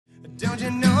Don't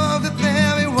you know that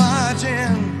they'll be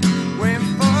watching,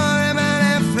 waiting for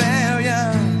imminent failure?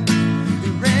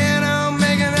 You ran on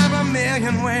making up a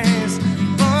million ways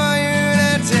for you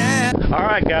to tell. All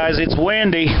right, guys, it's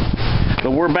windy, but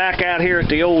we're back out here at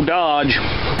the old Dodge.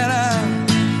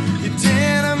 Your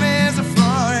tenement's a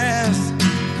forest,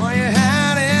 while you're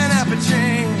hiding up a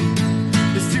tree.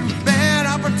 It's too bad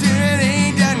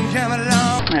opportunity doesn't come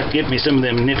along. I have to get me some of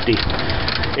them nifty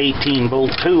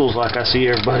 18-volt tools like I see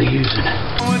everybody using.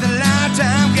 With a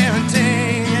lifetime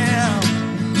guarantee, yeah.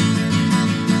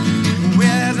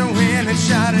 Where's a wind that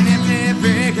shot an empty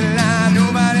breaking line?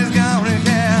 Nobody's gonna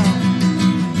care.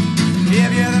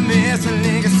 If you're the missing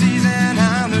link of season,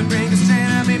 I'm the brink of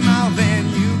strain. I'll be more than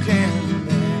you can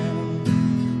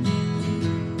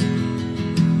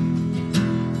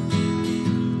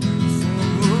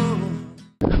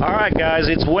bear. All right, guys,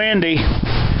 it's windy,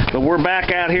 but we're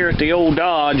back out here at the old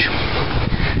Dodge.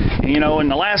 You know, in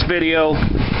the last video,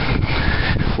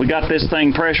 we got this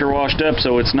thing pressure washed up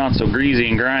so it's not so greasy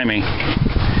and grimy.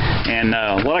 And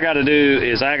what I got to do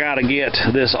is I got to get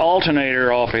this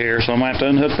alternator off of here, so I'm going to have to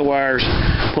unhook the wires,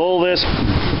 pull this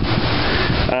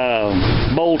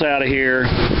bolt out of here,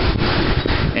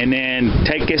 and then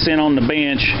take this in on the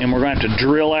bench, and we're going to have to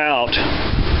drill out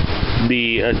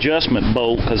the adjustment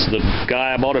bolt because the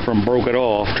guy I bought it from broke it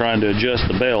off trying to adjust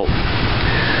the belt.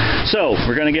 So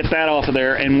we're going to get that off of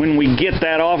there, and when we get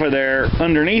that off of there,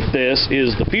 underneath this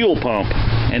is the fuel pump.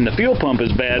 And the fuel pump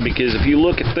is bad because if you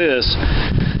look at this,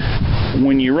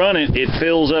 when you run it, it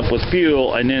fills up with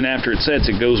fuel, and then after it sets,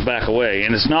 it goes back away.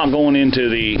 And it's not going into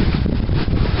the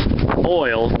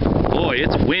oil. Boy,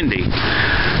 it's windy.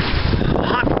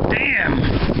 Hot damn!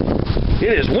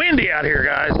 It is windy out here,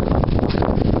 guys.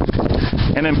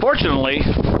 And unfortunately,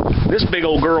 this big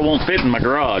old girl won't fit in my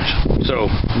garage, so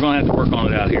we're going to have to work on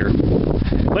it out here.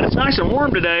 But it's nice and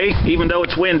warm today, even though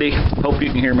it's windy. Hope you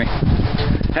can hear me.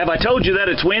 Have I told you that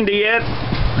it's windy yet?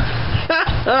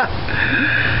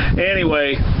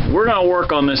 Anyway, we're going to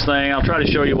work on this thing. I'll try to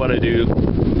show you what I do.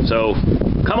 So,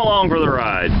 come along for the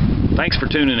ride. Thanks for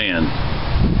tuning in.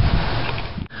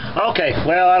 Okay,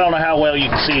 well, I don't know how well you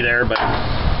can see there, but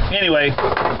anyway,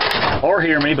 or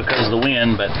hear me because of the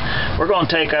wind, but we're going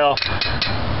to take off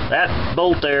that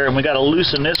bolt there, and we got to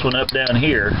loosen this one up down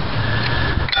here.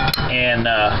 And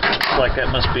looks like that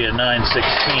must be a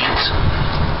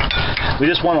 9/16. We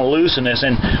just want to loosen this,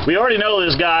 and we already know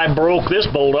this guy broke this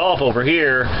bolt off over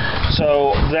here,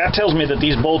 so that tells me that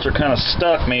these bolts are kind of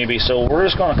stuck maybe, so we're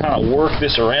just going to kind of work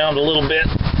this around a little bit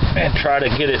and try to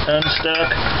get it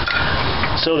unstuck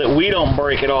so that we don't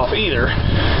break it off either.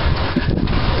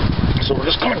 So we're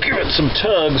just going to give it some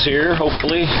tugs here.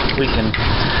 Hopefully we can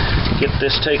get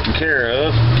this taken care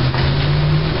of.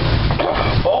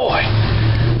 Oh, boy,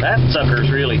 that sucker's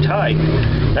really tight.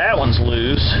 That one's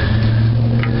loose.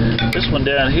 This one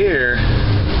down here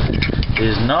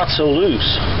is not so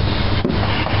loose.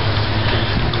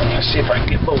 Let's see if I can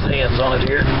get both hands on it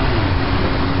here.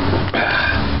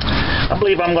 I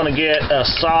believe I'm going to get a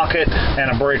socket and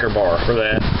a breaker bar for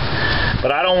that.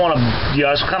 But I don't want to, you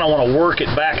know, I just kind of want to work it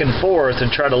back and forth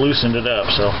and try to loosen it up.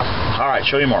 So, alright,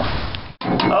 show you more.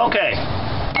 Okay,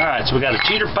 alright, so we got a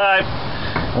cheater pipe,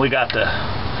 and we got the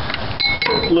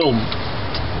little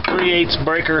 3/8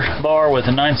 breaker bar with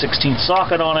a 9/16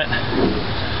 socket on it.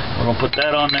 We're going to put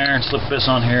that on there and slip this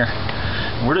on here.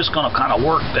 And we're just going to kind of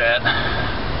work that.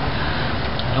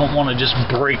 I don't want to just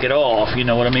break it off, you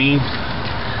know what I mean?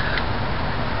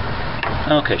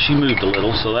 Okay, she moved a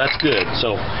little, so that's good.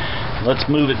 So let's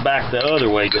move it back the other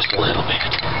way just a little bit.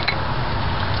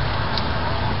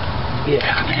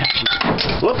 Yeah, now she's...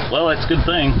 Whoop, well, that's a good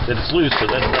thing that it's loose,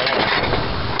 because that's fell off.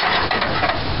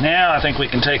 Now I think we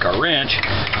can take our wrench,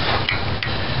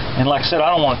 and like I said, I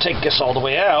don't want to take this all the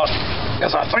way out,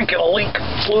 because I think it'll leak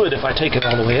fluid if I take it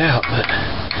all the way out, but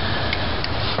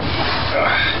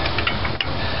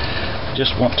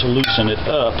just want to loosen it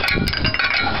up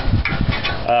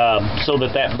so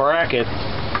that that bracket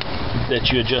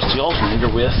that you adjust the alternator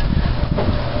with,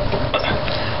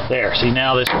 there, see,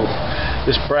 now this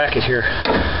bracket here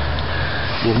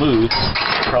will move.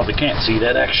 You probably can't see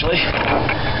that actually.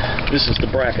 This is the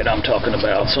bracket I'm talking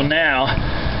about. So now,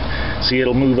 see,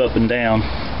 it'll move up and down.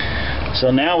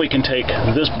 So now we can take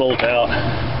this bolt out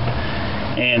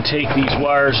and take these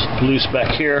wires loose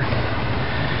back here.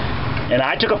 And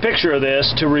I took a picture of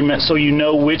this to so you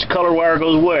know which color wire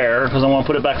goes where, because I want to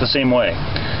put it back the same way.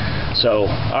 So,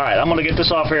 alright, I'm going to get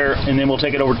this off here, and then we'll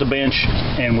take it over to the bench,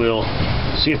 and we'll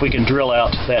see if we can drill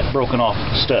out that broken off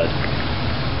stud.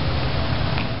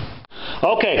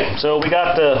 Okay, so we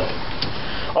got the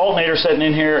alternator sitting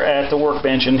in here at the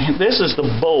workbench, and this is the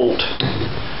bolt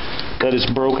that is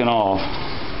broken off.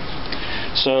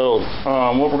 So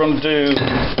what we're going to do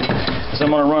is I'm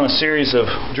going to run a series of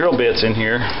drill bits in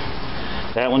here.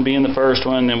 That one being the first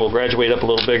one, then we'll graduate up a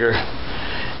little bigger,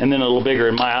 and then a little bigger.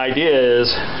 And my idea is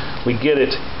we get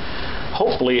it,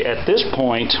 hopefully at this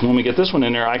point, when we get this one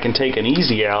in there, I can take an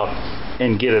easy out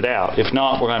and get it out. If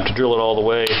not, we're going to have to drill it all the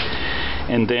way,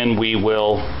 and then we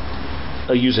will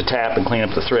use a tap and clean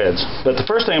up the threads. But the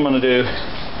first thing I'm going to do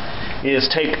is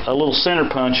take a little center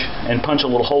punch and punch a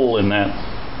little hole in that.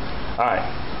 Alright,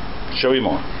 show you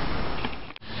more.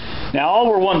 Now all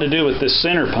we're wanting to do with this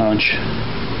center punch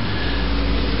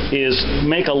is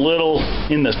make a little,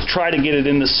 try to get it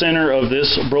in the center of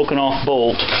this broken off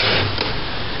bolt,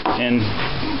 and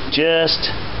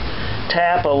just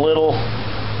tap a little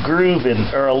groove in,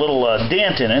 or a little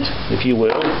dent in it, if you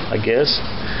will, I guess,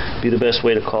 be the best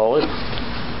way to call it.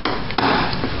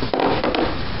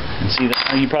 And see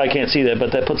that, you probably can't see that,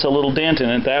 but that puts a little dent in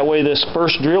it. That way this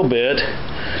first drill bit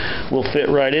will fit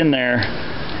right in there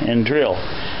and drill.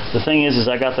 The thing is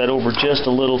I got that over just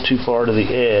a little too far to the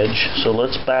edge, so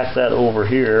let's back that over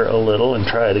here a little and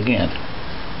try it again.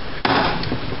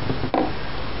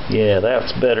 Yeah,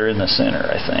 that's better in the center,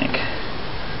 I think.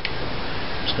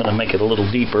 Just going to make it a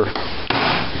little deeper.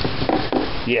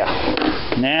 Yeah.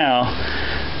 Now,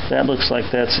 that looks like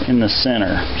that's in the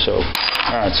center. So,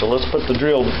 alright, so let's put the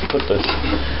drill,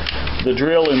 the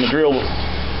drill in the drill.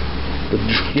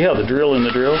 The drill in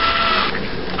the drill.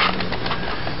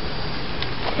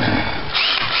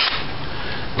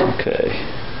 Okay.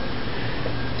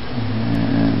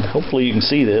 And hopefully you can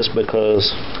see this,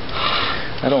 because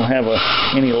I don't have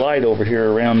any light over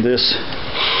here around this.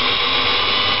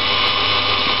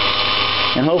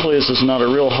 And hopefully this is not a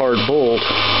real hard bolt.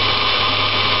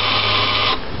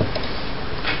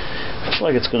 Looks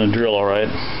like it's going to drill all right.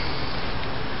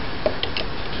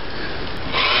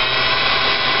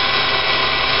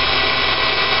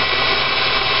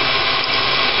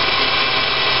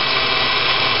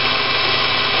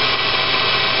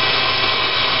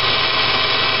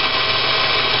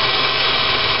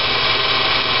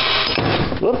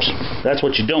 Whoops, that's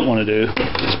what you don't want to do,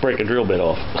 is break a drill bit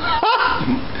off.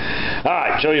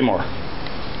 Alright, show you more.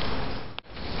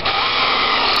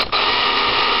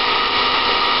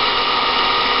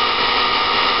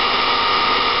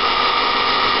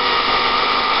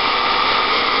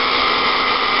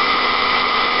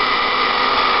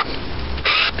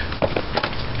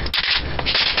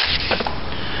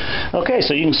 Okay,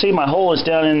 so you can see my hole is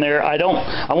down in there. I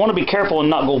want to be careful and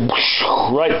not go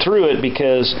right through it,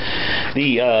 because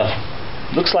the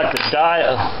looks like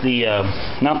not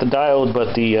the diode,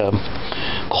 but the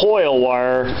coil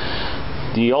wire,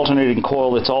 the alternating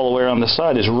coil that's all the way around the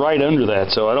side, is right under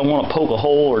that. So I don't want to poke a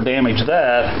hole or damage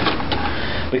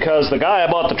that, because the guy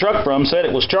I bought the truck from said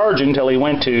it was charging until he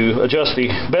went to adjust the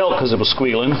belt because it was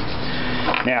squealing.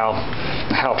 Now,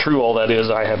 how true all that is,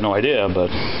 I have no idea, but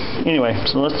anyway,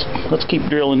 so let's keep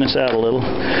drilling this out a little.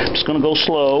 I'm just going to go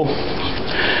slow.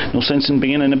 No sense in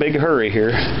being in a big hurry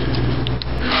here.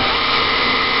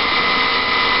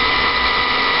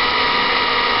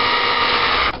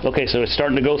 Okay, so it's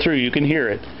starting to go through. You can hear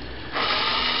it.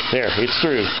 There, it's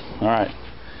through. All right.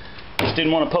 Just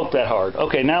didn't want to poke that hard.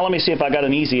 Okay, now let me see if I got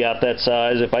an easy out that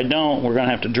size. If I don't, we're going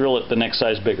to have to drill it the next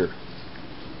size bigger.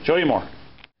 Show you more.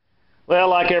 Well,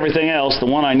 like everything else, the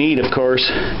one I need, of course,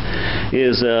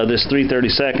 is this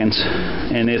 3/32,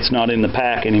 and it's not in the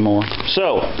pack anymore.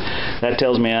 So, that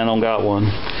tells me I don't got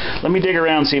one. Let me dig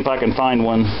around and see if I can find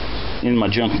one in my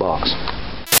junk box.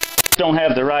 Don't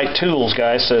have the right tools,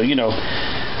 guys, so, you know,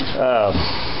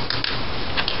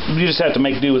 you just have to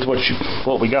make do with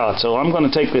what we got. So I'm going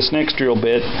to take this next drill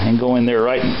bit and go in there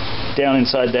right down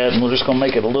inside that, and we're just going to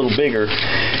make it a little bigger.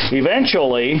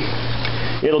 Eventually,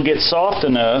 it'll get soft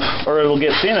enough, or it'll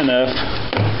get thin enough,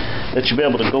 that you'll be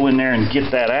able to go in there and get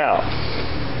that out.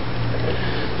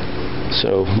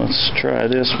 So let's try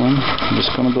this one. I'm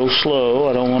just going to go slow.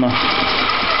 I don't want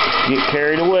to get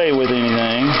carried away with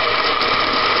anything.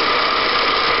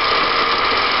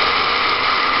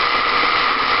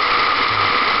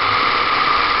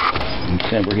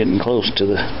 Okay, we're getting close to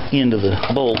the end of the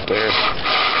bolt there.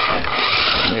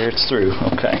 There, it's through.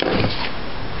 Okay.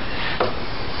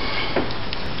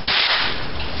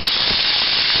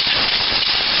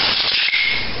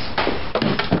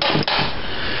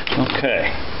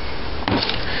 Okay.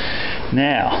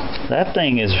 Now, that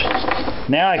thing is,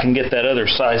 now I can get that other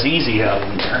size easy out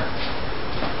in there.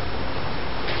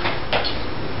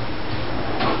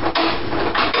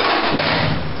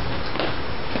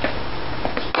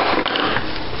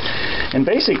 And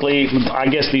basically, I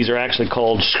guess these are actually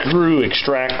called screw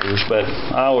extractors, but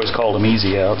I always call them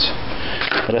easy outs.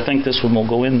 But I think this one will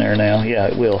go in there now. Yeah,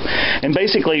 it will. And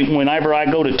basically, whenever I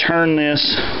go to turn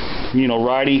this, you know,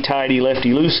 righty-tighty,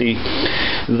 lefty-loosey,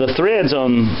 the threads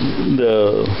on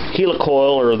the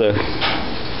helicoil, or the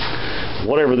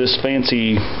whatever this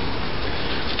fancy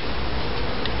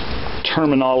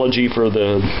terminology for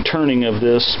the turning of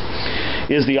this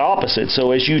is, the opposite.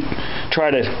 So as you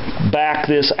try to back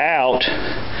this out,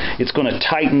 it's going to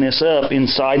tighten this up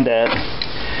inside that,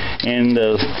 and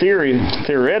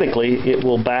theoretically it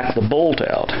will back the bolt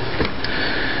out.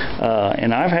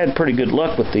 And I've had pretty good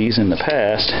luck with these in the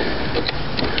past.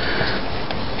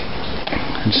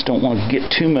 I just don't want to get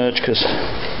too much, because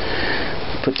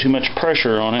put too much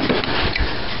pressure on it.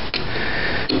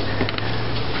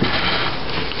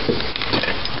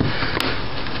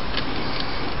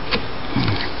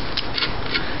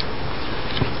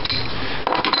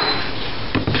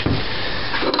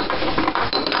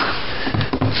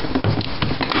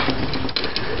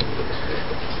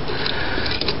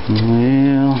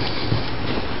 Well,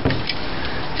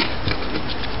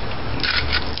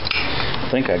 I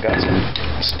think I got some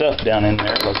stuff down in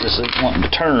there, but this isn't wanting to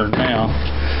turn now.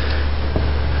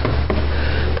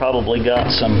 Probably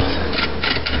got some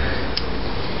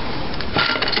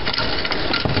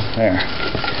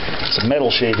metal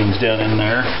shavings down in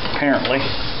there, apparently.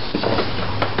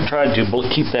 Tried to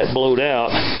keep that blowed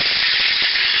out.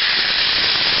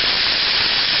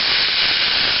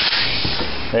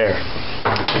 There.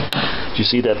 Did you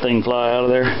see that thing fly out of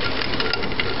there?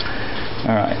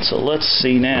 Alright, so let's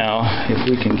see now if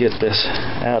we can get this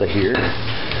out of here.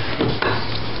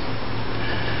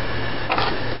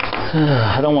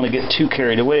 I don't want to get too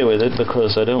carried away with it,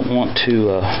 because I don't want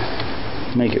to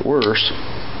make it worse.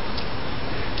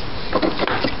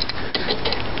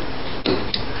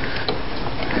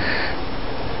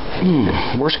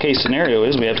 Worst case scenario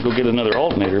is we have to go get another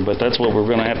alternator, but that's what we're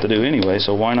going to have to do anyway,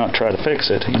 so why not try to fix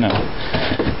it, you know.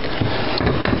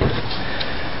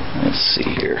 Let's see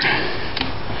here.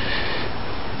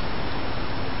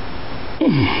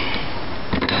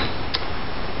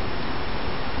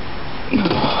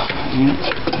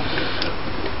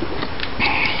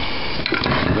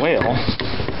 Well,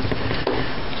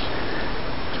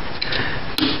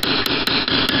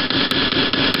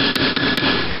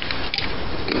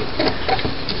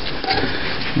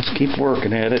 let's keep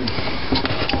working at it.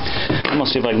 I'm gonna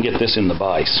see if I can get this in the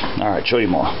vise. Alright, show you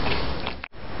more.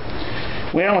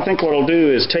 Well, I think what I'll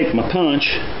do is take my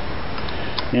punch,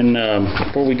 and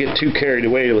before we get too carried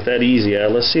away with that easy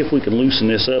out, let's see if we can loosen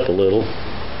this up a little.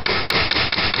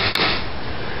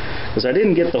 Because I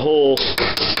didn't get the hole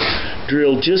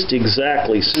drilled just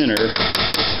exactly center.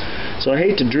 So I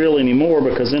hate to drill anymore,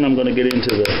 because then I'm going to get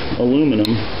into the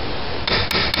aluminum.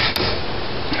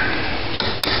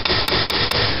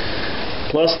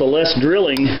 Plus, the less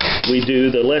drilling we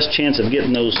do, the less chance of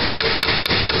getting those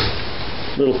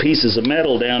little pieces of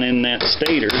metal down in that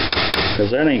stator,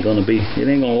 because that ain't going to be, it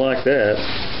ain't going to like that.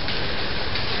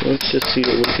 So let's just see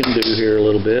what we can do here a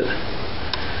little bit.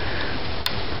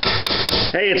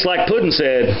 Hey, it's like Puddin'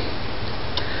 said,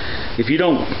 if you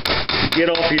don't get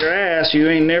off your ass, you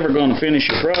ain't never going to finish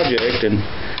your project. And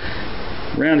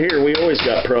around here we always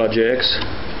got projects.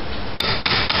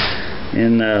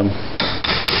 And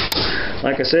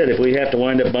like I said, if we have to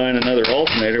wind up buying another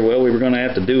alternator, well, we were going to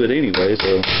have to do it anyway,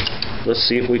 so let's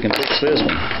see if we can fix this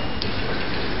one.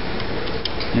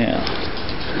 Yeah.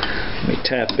 Let me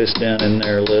tap this down in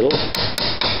there a little.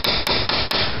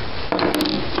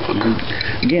 And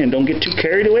again, don't get too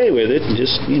carried away with it.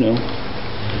 Just, you know,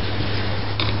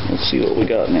 let's see what we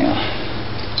got now.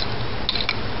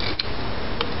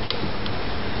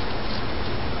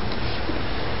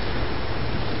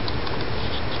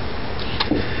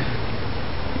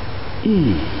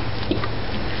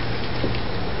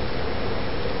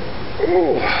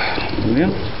 Oh,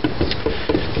 well,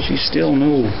 she's still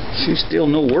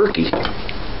no worky.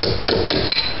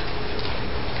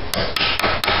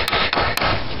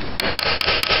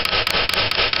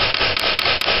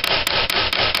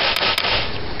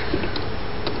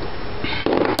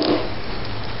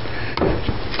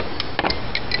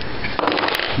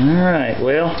 Alright,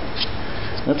 well,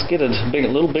 let's get a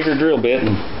little bigger drill bit,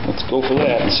 and let's go for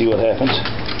that and see what happens.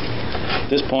 At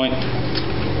this point,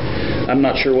 I'm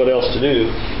not sure what else to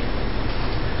do.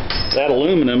 That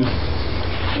aluminum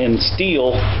and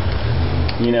steel,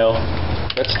 you know,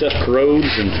 that stuff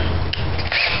corrodes. And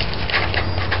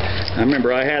I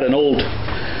remember I had an old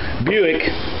Buick,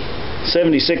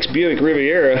 76 Buick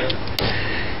Riviera,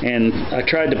 and I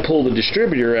tried to pull the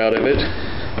distributor out of it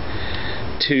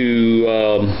to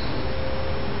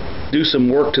do some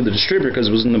work to the distributor, because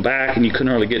it was in the back and you couldn't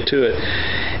hardly get to it,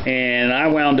 and I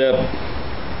wound up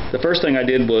the first thing I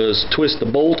did was twist the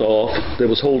bolt off that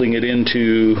was holding it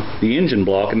into the engine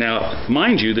block. Now,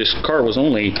 mind you, this car was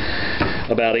only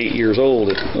about 8 years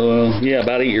old.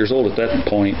 About 8 years old at that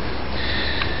point.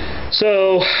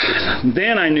 So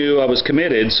then I knew I was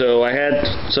committed. So I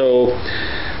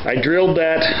drilled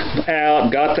that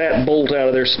out, got that bolt out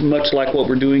of there, much like what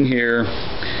we're doing here,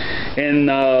 and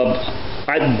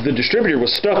the distributor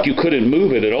was stuck. You couldn't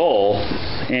move it at all,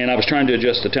 and I was trying to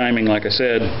adjust the timing, like I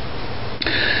said.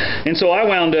 And so I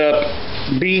wound up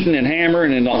beating and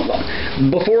hammering, and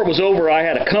before it was over, I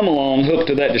had a come-along hook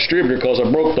to that distributor because I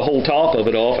broke the whole top of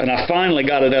it off, and I finally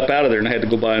got it up out of there, and I had to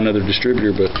go buy another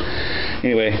distributor. But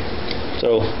anyway,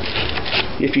 so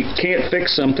if you can't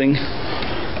fix something,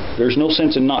 there's no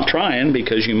sense in not trying,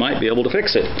 because you might be able to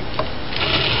fix it.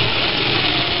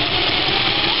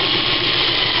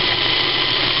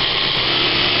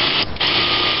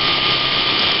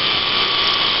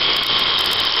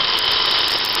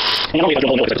 And I'm going to get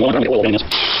oil in this.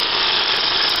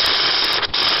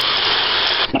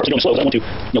 Not going slow, because I want to,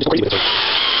 go crazy with it.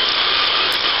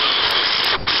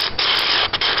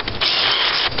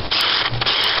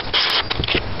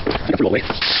 I got the roll away.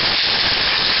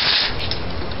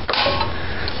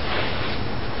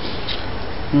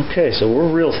 Okay, so we're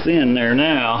real thin there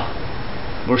now.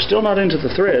 We're still not into the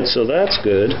thread, so that's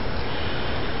good.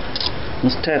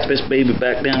 Let's tap this baby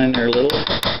back down in there a little.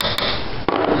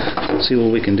 See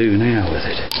what we can do now with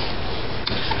it.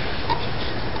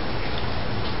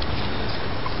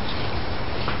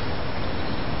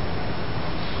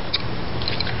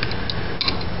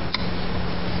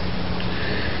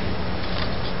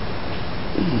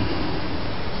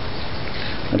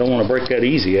 I don't want to break that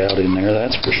easy out in there,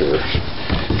 that's for sure.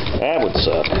 That would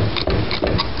suck.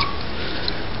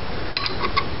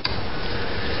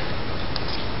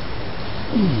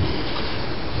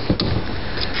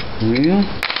 Well,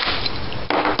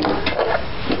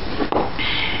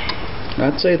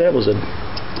 I'd say that was a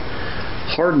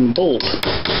hardened bolt,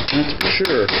 that's for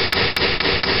sure.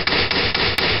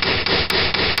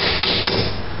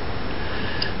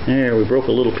 There, we broke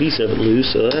a little piece of it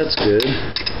loose, so that's good.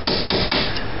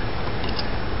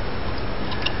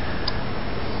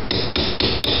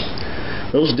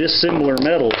 Those dissimilar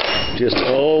metals just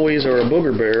always are a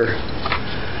booger bear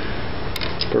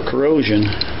for corrosion.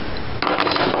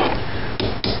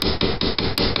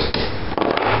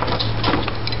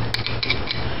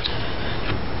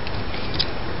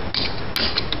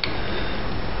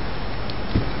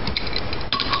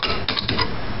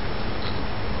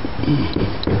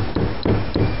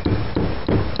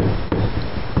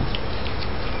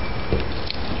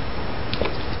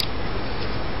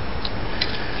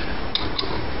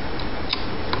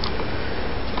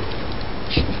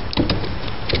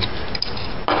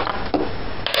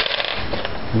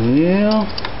 Well,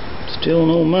 still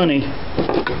no money.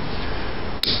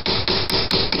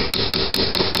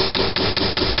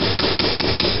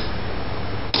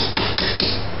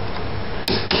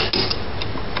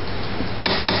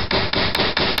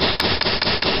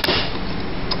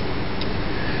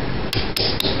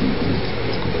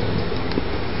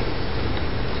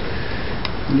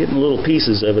 I'm getting little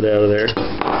pieces of it out of there.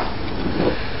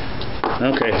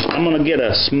 Okay, I'm going to get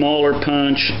a smaller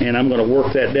punch, and I'm going to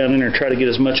work that down in there and try to get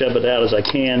as much of it out as I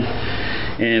can,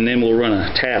 and then we'll run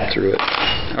a tap through it.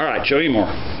 Alright, show you more.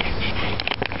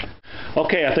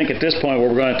 Okay, I think at this point what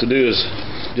we're going to have to do is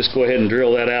just go ahead and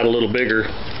drill that out a little bigger.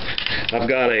 I've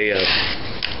got a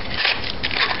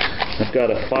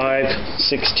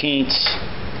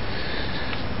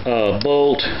 5/16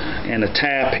 bolt and a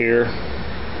tap here.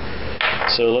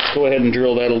 So let's go ahead and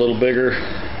drill that a little bigger,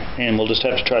 and we'll just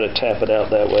have to try to tap it out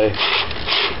that way.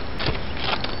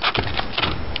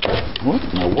 What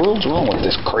in the world's wrong with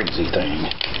this crazy thing?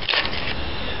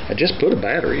 I just put a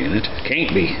battery in it.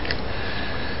 Can't be.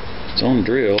 It's on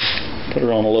drill. Put it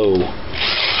on low.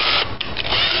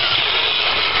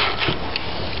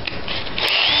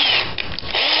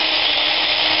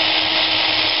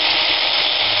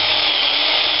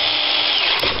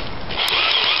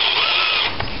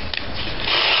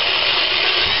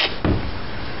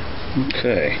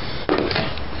 Okay,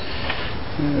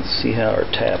 let's see how our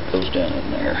tap goes down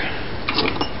in there.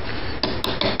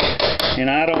 And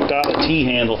I don't got a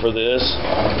T-handle for this.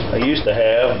 I used to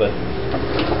have, but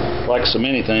like so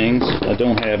many things, I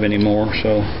don't have anymore.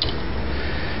 So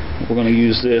we're going to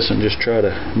use this and just try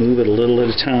to move it a little at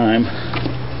a time.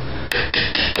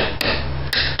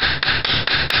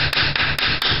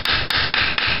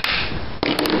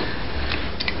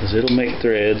 Because it'll make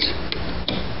threads.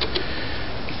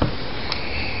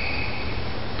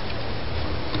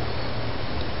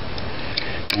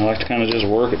 I like to kind of just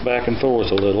work it back and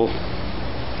forth a little.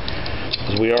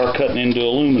 because we are cutting into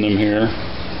aluminum here.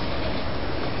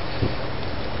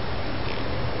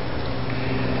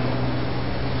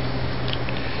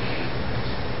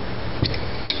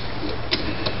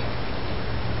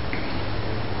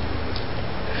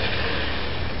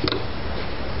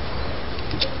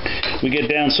 We get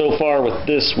down so far with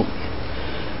this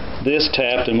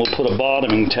tapped, and we'll put a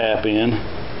bottoming tap in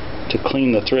to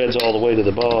clean the threads all the way to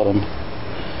the bottom.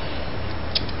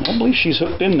 I believe she's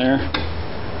hooked in there.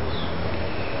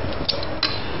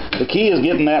 The key is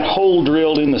getting that hole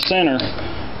drilled in the center,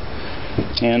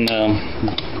 and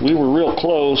we were real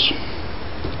close.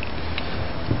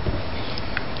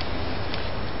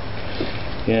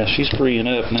 Yeah, she's freeing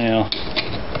up now.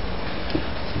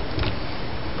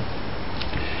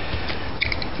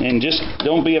 And just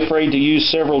don't be afraid to use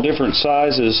several different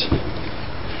sizes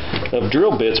of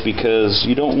drill bits, because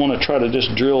you don't want to try to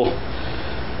just drill,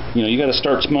 you know, you got to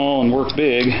start small and work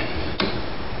big.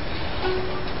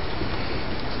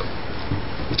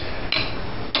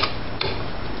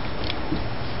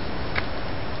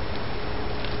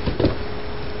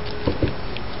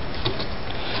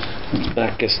 Let's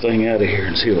back this thing out of here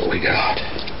and see what we got.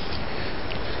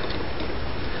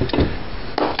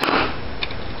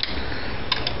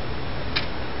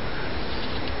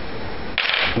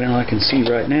 Well, I can see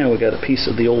right now we got a piece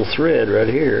of the old thread right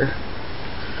here.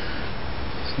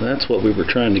 So that's what we were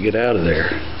trying to get out of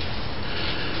there.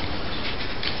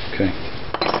 Okay.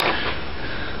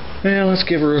 Well, let's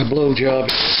give her a blow job.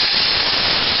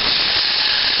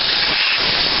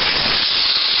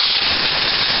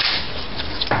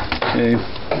 Okay.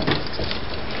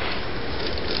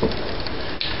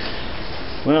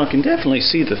 Well, I can definitely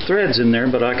see the threads in there,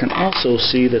 but I can also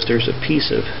see that there's a piece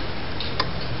of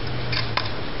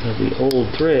the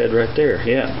old thread right there.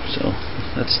 Yeah, so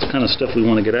that's the kind of stuff we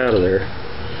want to get out of there.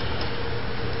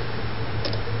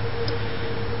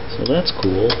 So that's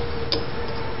cool.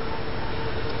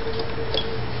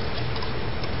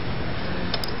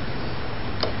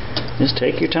 Just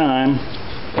take your time.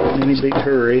 Not any big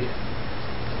hurry.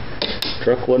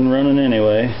 Truck wasn't running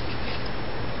anyway.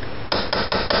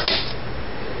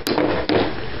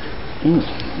 Ooh,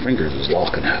 fingers is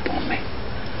locking up on me.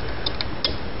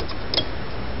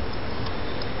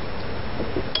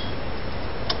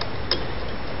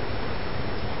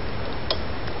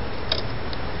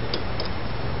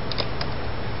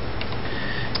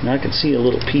 Now I can see a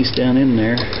little piece down in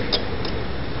there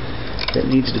that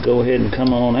needs to go ahead and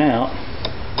come on out.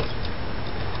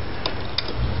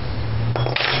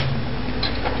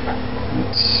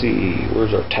 Let's see,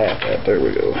 where's our tap at? There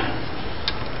we go.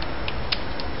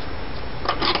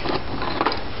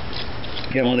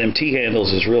 Yeah, one of them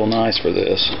T-handles is real nice for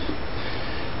this,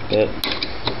 but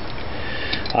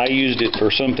I used it for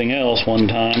something else one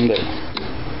time that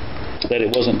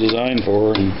it wasn't designed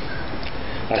for, and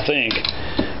I think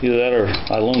either that or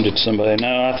I loaned it to somebody.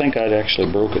 No, I think I'd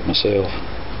actually broke it myself.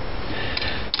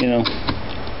 You know,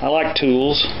 I like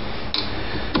tools.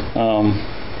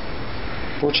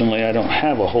 Fortunately, I don't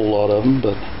have a whole lot of them,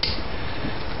 but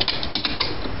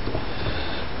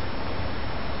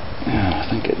I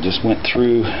think it just went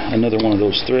through another one of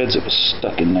those threads that was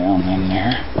stuck in down in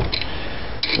there.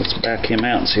 Let's back him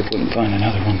out and see if we can find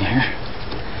another one there.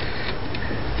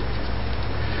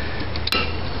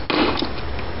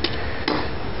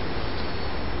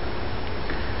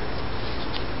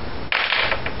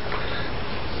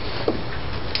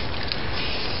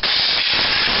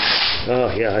 Oh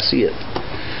yeah, I see it.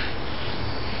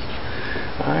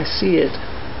 I see it.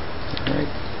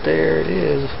 Right there it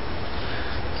is.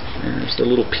 There's the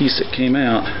little piece that came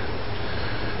out.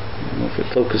 I don't know if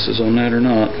it focuses on that or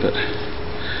not, but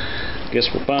I guess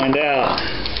we'll find out.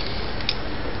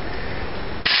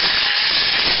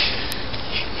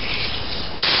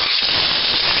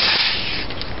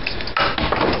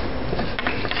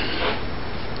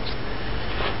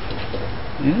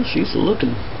 Yeah, she's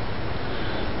looking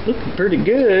pretty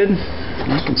good.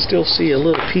 I can still see a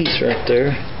little piece right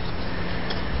there.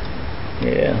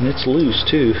 Yeah, and it's loose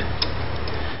too.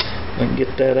 I can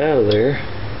get that out of there.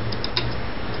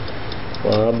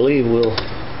 Well, I believe we'll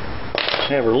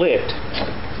have her licked.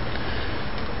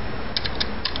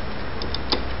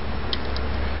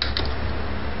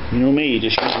 You know me,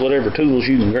 just use whatever tools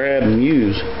you can grab and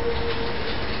use.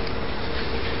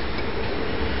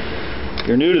 If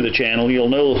you're new to the channel, you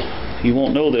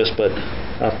won't know this, but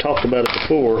I've talked about it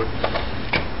before.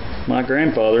 My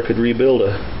grandfather could rebuild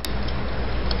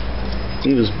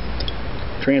he was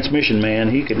a transmission man.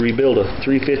 He could rebuild a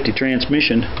 350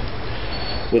 transmission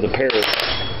with a pair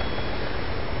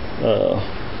of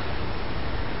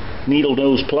needle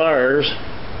nose pliers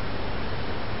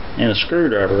and a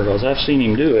screwdriver, because I've seen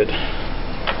him do it.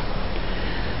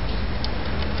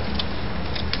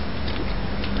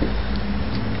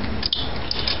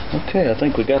 Okay, I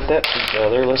think we got that piece out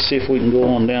of there. Let's see if we can go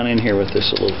on down in here with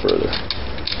this a little further.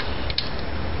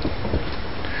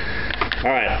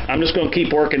 Alright, I'm just going to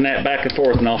keep working that back and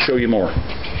forth and I'll show you more.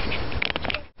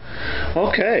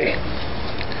 Okay,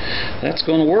 that's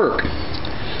going to work.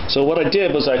 So what I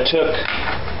did was I took,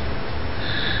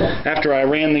 after I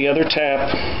ran the other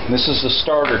tap, this is the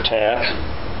starter tap.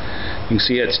 You can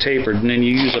see it's tapered, and then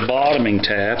you use a bottoming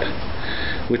tap,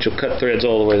 which will cut threads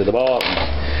all the way to the bottom.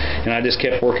 And I just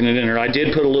kept working it in there. I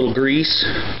did put a little grease,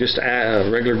 just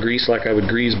regular grease like I would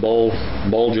grease ball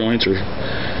joints or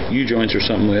U-joints or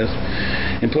something with,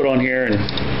 and put on here and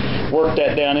work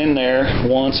that down in there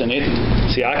once, and it,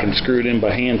 see, I can screw it in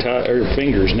by hand or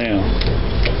fingers now.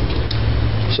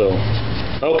 So,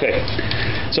 okay.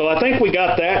 So I think we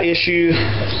got that issue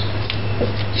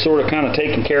sort of kind of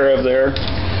taken care of there.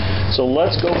 So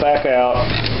let's go back out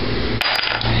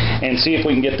and see if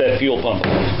we can get that fuel pump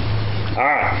on.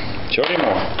 Alright, show you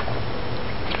more.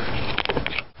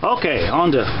 Okay,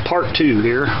 on to part 2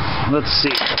 here. Let's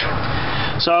see.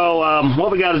 So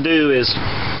what we got to do is,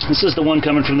 this is the one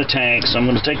coming from the tank, so I'm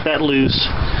going to take that loose,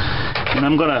 and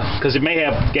I'm going to, because it may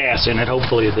have gas in it,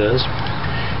 hopefully it does.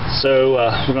 So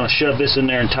we're going to shove this in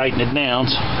there and tighten it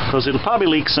down, because it'll probably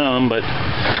leak some, but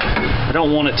I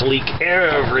don't want it to leak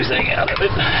everything out of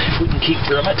it, if we can keep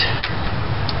from it.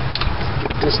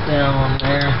 Put this down on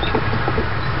there.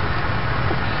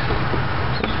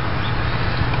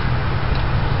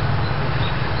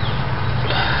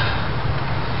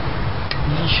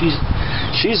 Well,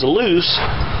 she's loose.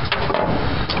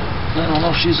 I don't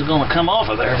know if she's going to come off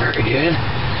of there very good.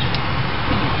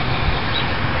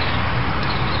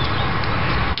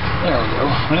 There we go.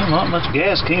 Well, not much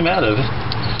gas came out of it.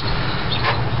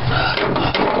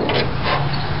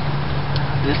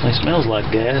 Definitely smells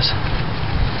like gas.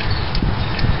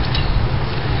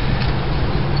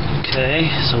 Okay,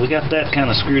 so we got that kind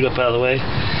of screwed up out of the way.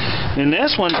 And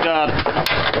this one's got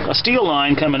a steel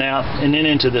line coming out and then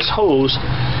into this hose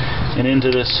and into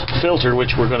this filter,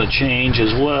 which we're going to change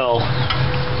as well.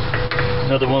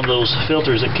 Another one of those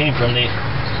filters that came from the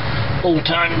old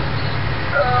time.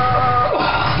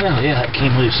 Oh yeah, it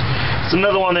came loose. It's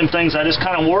another one of them things, I just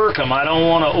kind of work them. I don't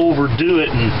want to overdo it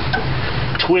and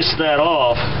twist that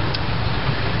off.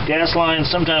 Gas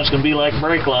lines sometimes can be like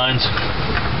brake lines,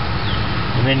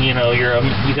 and then you know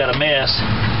you got a mess.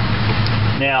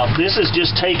 Now this is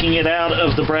just taking it out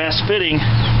of the brass fitting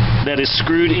that is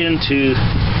screwed into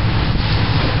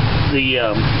the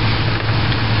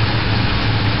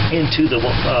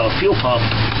fuel pump.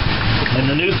 And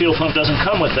the new fuel pump doesn't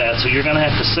come with that, so you're going to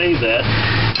have to save that.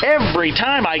 Every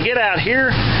time I get out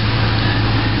here,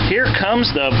 here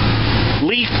comes the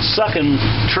leaf sucking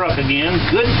truck again.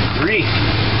 Good grief.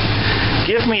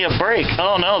 Give me a break.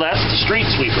 Oh no, that's the street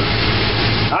sweeper.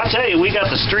 I tell you, we got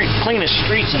the cleanest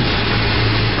streets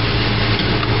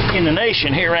in the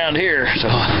nation here around here.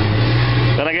 So,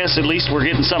 but I guess at least we're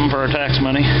getting something for our tax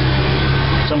money.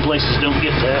 Some places don't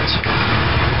get that.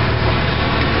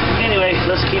 Anyway,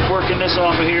 let's keep working this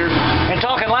off of here and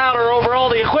talking louder over all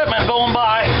the equipment going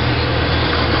by.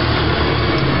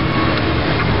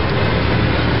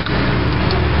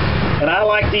 And I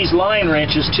like these line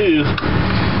wrenches too.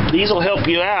 These will help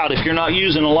you out if you're not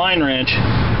using a line wrench.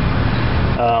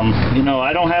 You know,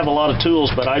 I don't have a lot of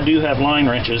tools, but I do have line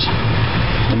wrenches,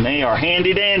 and they are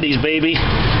handy dandies, baby.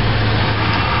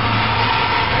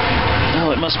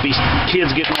 Oh, it must be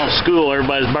kids getting off school.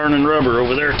 Everybody's burning rubber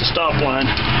over there at the stop sign.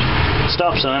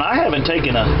 I haven't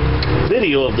taken a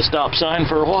video of the stop sign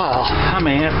for a while. I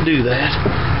may have to do that.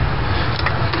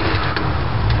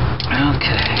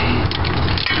 Okay.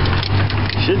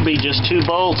 Should be just 2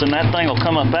 bolts and that thing will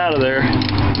come up out of there.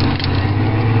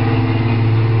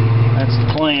 That's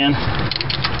the plan.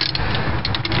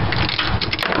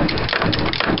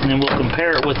 And then we'll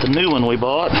compare it with the new one we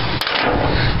bought.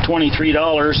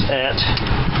 $23 at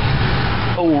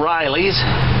O'Reilly's.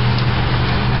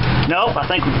 Nope, I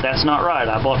think that's not right.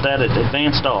 I bought that at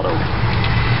Advanced Auto.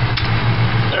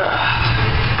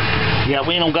 Yeah,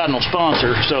 we don't got no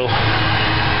sponsor, so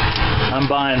I'm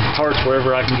buying parts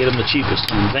wherever I can get them the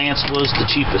cheapest. And Advanced was the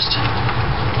cheapest.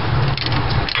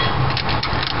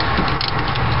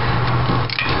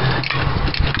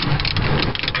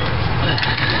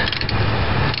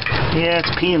 Yeah,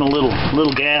 it's peeing a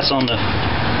little gas on the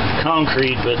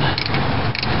concrete, but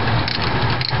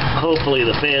hopefully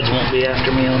the feds won't be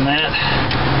after me on that.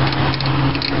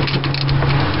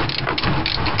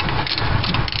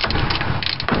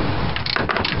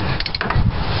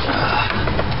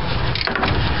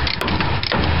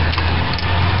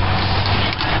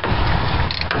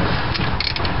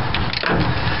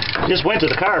 Just went to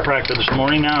the chiropractor this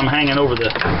morning. Now I'm hanging over the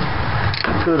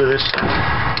hood of this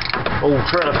old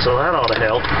truck, so that ought to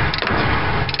help.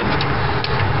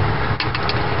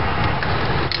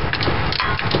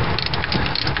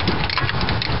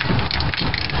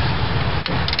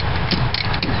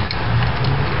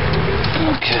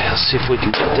 Okay, let's see if we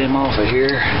can get them off of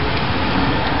here.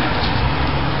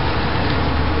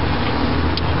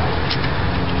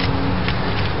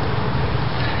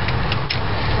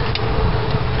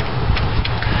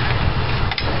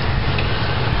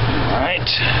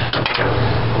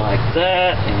 Like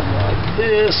that, and like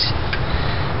this,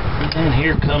 and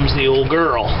here comes the old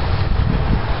girl.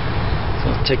 So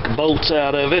I'll take the bolts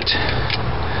out of it,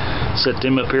 set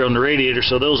them up here on the radiator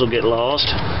so those will get lost.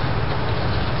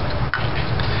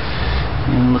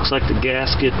 And looks like the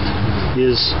gasket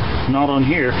is not on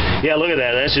here. Yeah, look at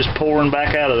that, that's just pouring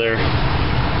back out of there.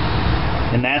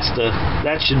 And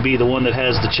that should be the one that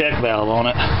has the check valve on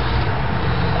it.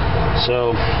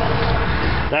 So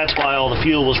that's why all the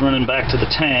fuel was running back to the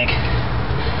tank.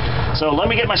 So let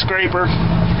me get my scraper.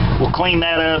 We'll clean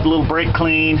that up, a little brake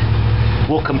clean.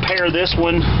 We'll compare this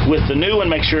one with the new one,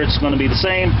 make sure it's going to be the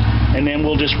same, and then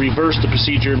we'll just reverse the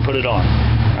procedure and put it on.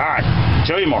 All right,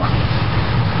 show you more.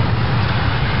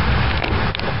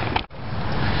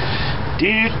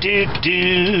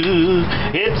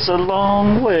 It's a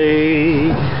long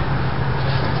way.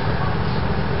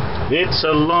 It's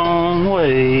a long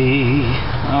way.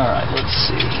 Alright, let's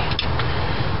see.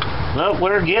 Well,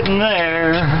 we're getting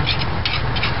there.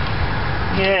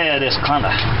 Yeah, just kind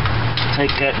of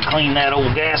take that and clean that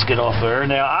old gasket off there.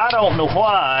 Now, I don't know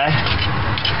why.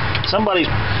 Somebody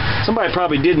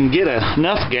probably didn't get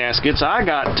enough gaskets. I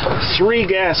got 3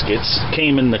 gaskets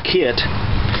came in the kit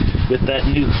with that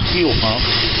new fuel pump.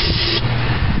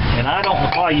 And I don't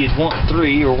know why you'd want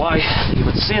 3 or why you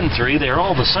would send 3. They're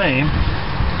all the same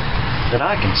that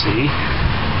I can see.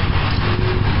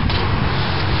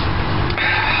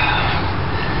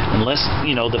 Unless,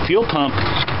 you know, the fuel pump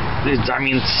is, I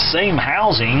mean, it's the same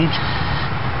housing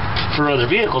for other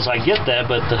vehicles, I get that,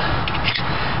 but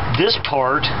this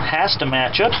part has to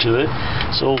match up to it,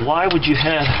 so why would you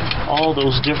have all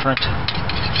those different,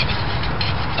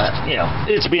 you know,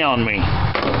 it's beyond me.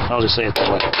 I'll just say it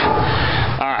that way.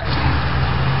 Alright,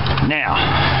 now,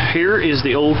 here is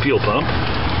the old fuel pump,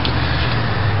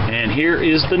 and here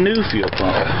is the new fuel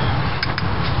pump.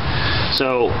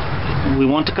 So, we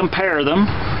want to compare them,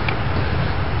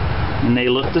 and they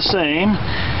look the same.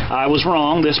 I was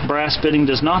wrong. This brass fitting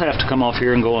does not have to come off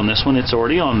here and go on this one. It's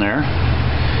already on there.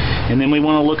 And then we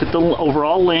want to look at the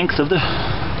overall length of the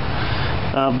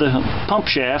pump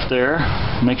shaft there.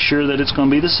 Make sure that it's going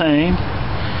to be the same.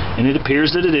 And it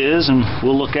appears that it is, and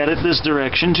we'll look at it this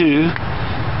direction too.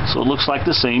 So it looks like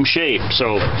the same shape.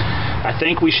 So I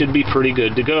think we should be pretty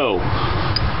good to go.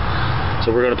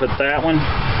 So we're going to put that one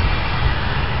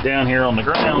down here on the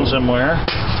ground somewhere,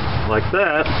 like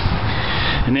that.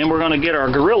 And then we're going to get our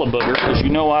Gorilla Booger, because you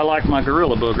know I like my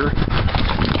Gorilla Booger.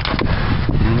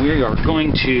 And we are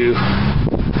going to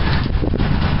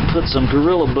put some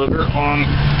Gorilla Booger on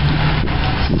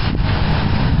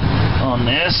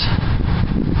this,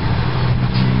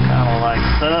 kind of like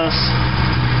this.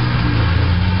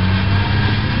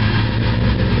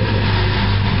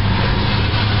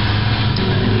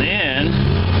 And then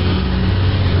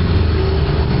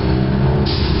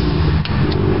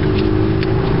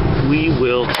we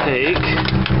will take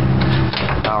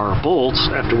our bolts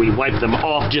after we wipe them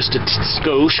off just a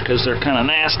skosh, because they're kind of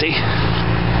nasty.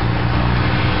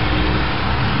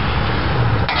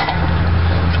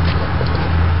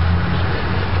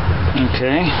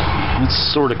 Okay,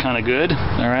 that's sort of kind of good.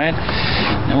 Alright,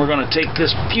 and we're going to take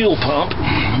this fuel pump.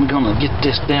 I'm going to get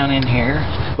this down in here.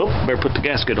 Oh, better put the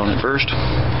gasket on it first.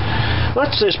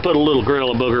 Let's just put a little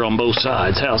Gorilla Booger on both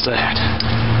sides. How's that?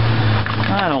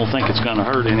 I don't think it's going to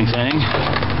hurt anything,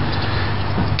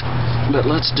 but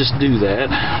let's just do that.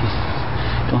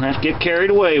 Don't have to get carried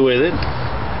away with it.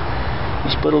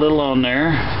 Let's put a little on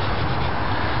there.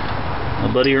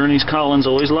 My buddy Ernest Collins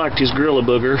always liked his Gorilla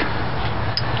Booger,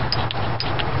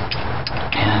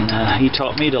 and he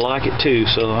taught me to like it too,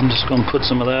 so I'm just going to put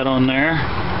some of that on there.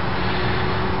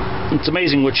 It's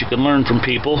amazing what you can learn from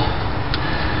people.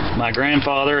 My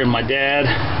grandfather and my dad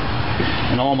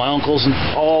and all my uncles, and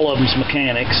all of them's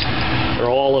mechanics, or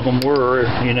all of them were,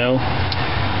 you know,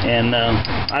 and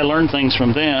I learned things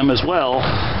from them as well.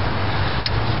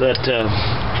 That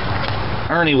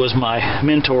Ernie was my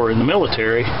mentor in the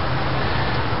military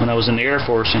when I was in the Air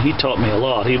Force, and he taught me a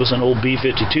lot. He was an old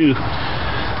B-52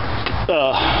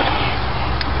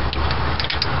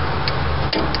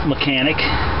 mechanic,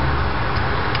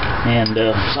 and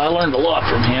so I learned a lot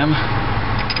from him.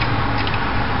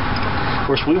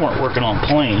 course, we weren't working on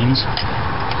planes.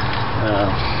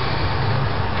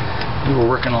 We were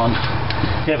working on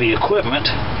heavy equipment.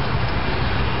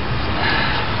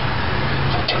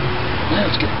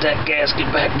 Let's get that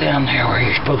gasket back down there where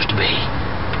you're supposed to be.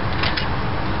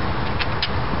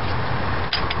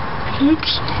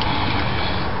 Oops.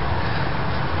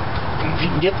 If you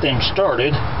can get them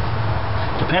started,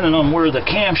 depending on where the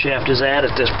camshaft is at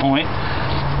this point,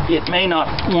 it may not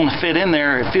want to fit in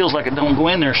there. It feels like it don't go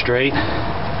in there straight.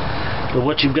 But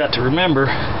what you've got to remember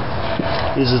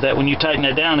is that when you tighten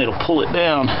it down, it'll pull it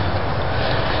down.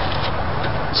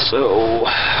 So,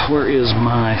 where is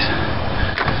my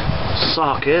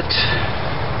socket?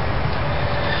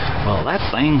 Well, that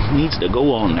thing needs to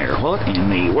go on there. What in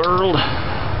the world?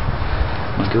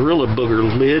 My Gorilla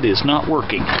Booger lid is not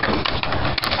working.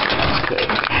 Okay.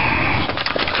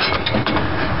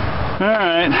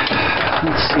 Alright.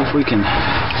 Let's see if we can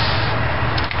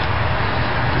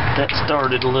get that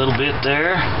started a little bit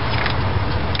there.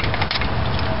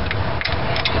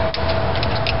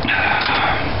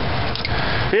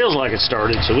 Feels like it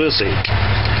started, so we'll see.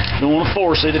 Don't want to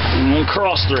force it if you want to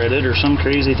cross-thread it or some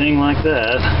crazy thing like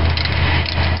that.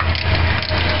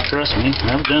 Trust me,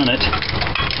 I've done it.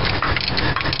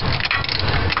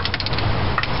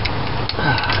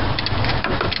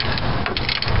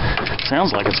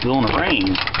 Sounds like it's going to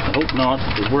rain. I hope not,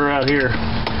 because we're out here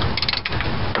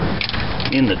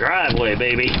in the driveway,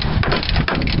 baby.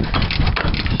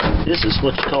 This is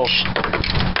what you call,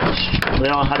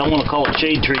 well, I don't want to call it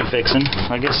shade tree fixing.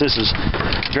 I guess this is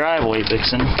driveway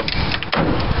fixing.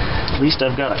 At least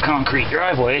I've got a concrete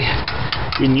driveway.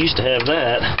 Didn't used to have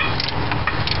that.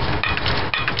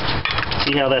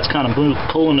 See how that's kind of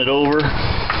pulling it over?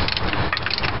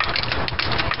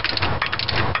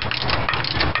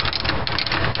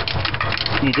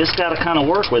 You just got to kind of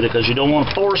work with it because you don't want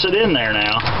to force it in there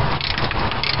now.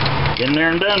 Been there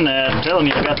and done that. I'm telling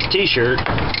you, I got the t-shirt.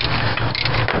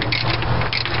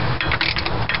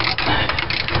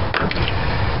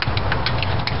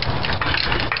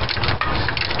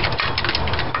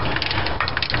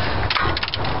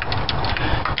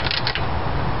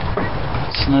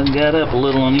 Snug that up a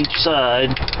little on each side.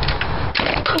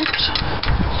 Oops.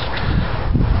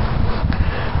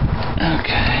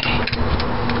 Okay.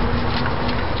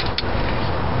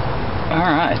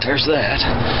 Alright, there's that.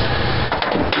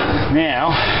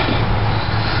 Now,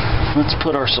 let's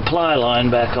put our supply line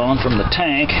back on from the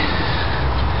tank.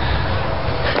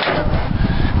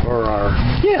 Or our,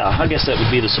 yeah, I guess that would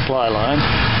be the supply line.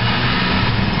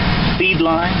 Feed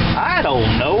line? I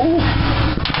don't know.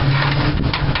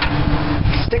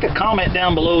 Stick a comment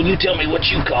down below and you tell me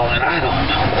what you call it. I don't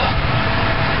know.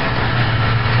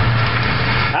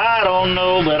 I don't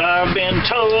know, but I've been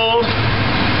told.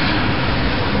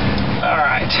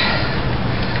 Alright.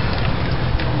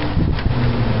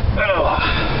 Oh,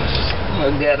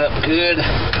 plug that up good.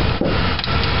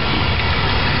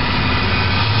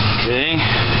 Okay.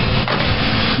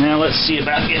 Now let's see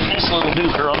about getting this little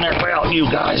duker on there. Well, you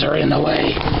guys are in the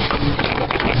way.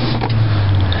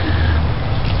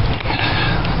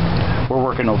 We're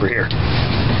working over here.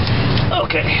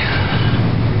 Okay.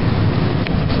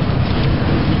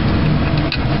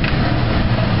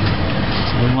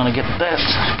 We want to get that.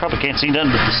 Probably can't see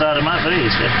nothing but the side of my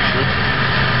face.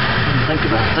 Didn't think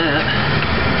about that.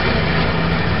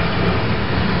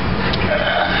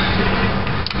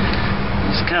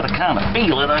 Just gotta kind of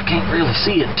feel it. I can't really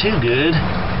see it too good.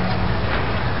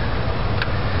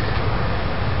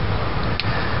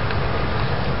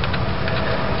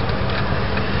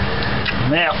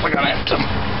 Now we're gonna have to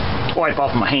wipe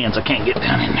off my hands. I can't get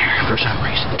down in there for some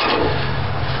reason.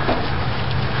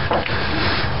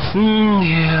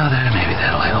 Yeah, maybe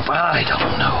that'll help. I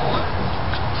don't know.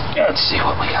 Let's see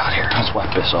what we got here. Let's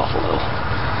wipe this off a little.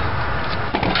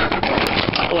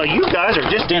 Well, you guys are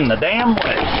just in the damn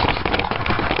way.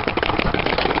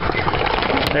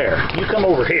 There, you come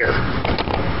over here.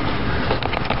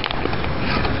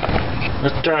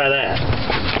 Let's try that.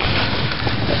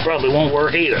 That probably won't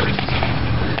work either.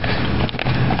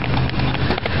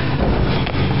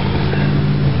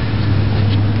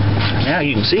 Now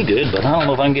you can see good, but I don't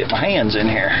know if I can get my hands in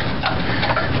here.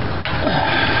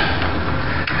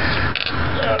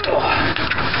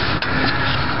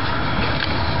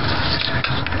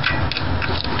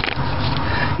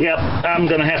 Yep, I'm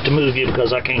going to have to move you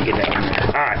because I can't get down there.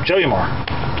 Alright, show you more.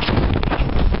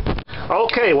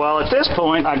 Okay, well at this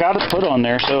point, I got it put on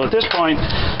there, so at this point,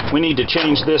 we need to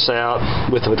change this out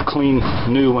with a clean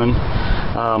new one.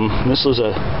 This was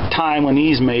a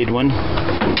Taiwanese made one,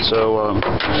 so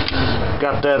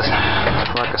got that,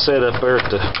 like I said, up there at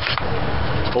the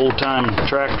old time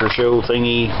tractor show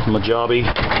thingy, Majabi.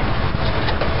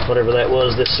 whatever that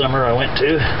was this summer I went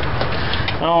to.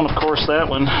 Oh, and of course that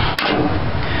one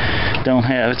don't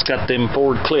have, it's got them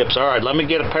forward clips. All right, let me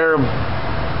get a pair of,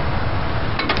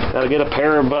 gotta get a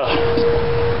pair of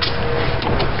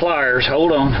pliers.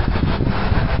 Hold on.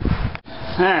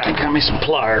 All right, got me some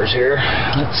pliers here.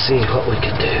 Let's see what we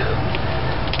can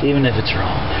do, even if it's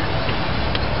wrong.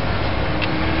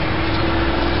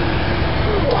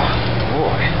 Oh,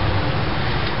 boy,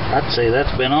 I'd say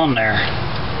that's been on there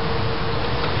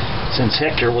since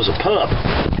Hector was a pup.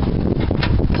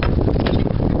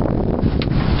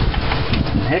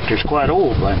 Hector's quite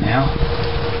old by now.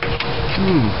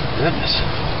 Goodness.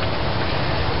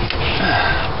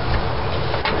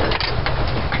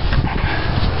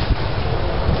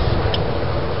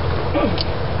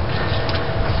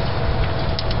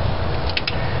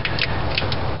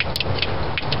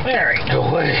 There ain't no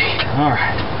way.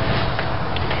 Alright.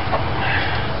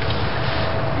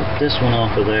 Get this one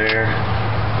off of there.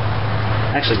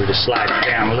 Actually, we're just sliding it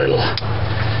down a little.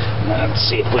 Let's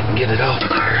see if we can get it off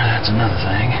there. That's another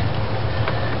thing.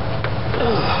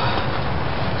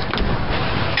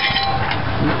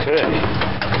 Okay.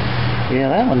 Yeah,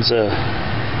 that one's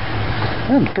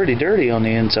pretty dirty on the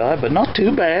inside, but not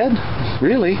too bad,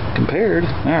 really, compared.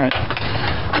 All right.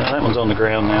 Well, that one's on the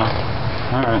ground now.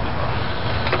 All right.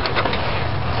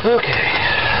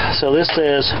 Okay. So this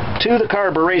says to the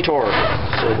carburetor.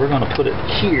 So we're going to put it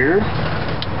here.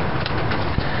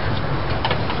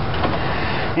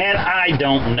 And I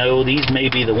don't know, these may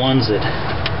be the ones that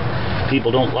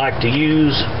people don't like to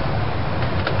use,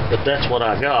 but that's what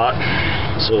I got,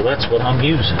 so that's what I'm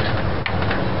using.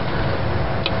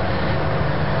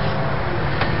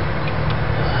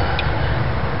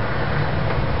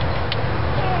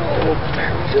 Oh,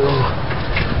 there we go.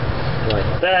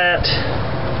 Like that.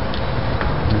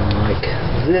 And like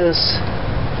this.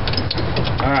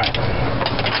 Alright.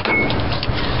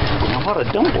 What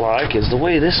I don't like is the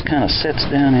way this kind of sets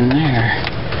down in there.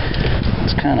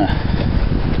 It's kind of,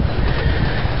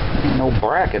 ain't no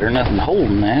bracket or nothing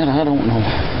holding that. I don't know.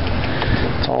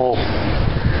 It's all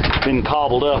been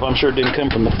cobbled up. I'm sure it didn't come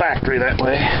from the factory that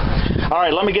way.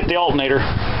 Alright, let me get the alternator.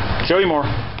 Show you more.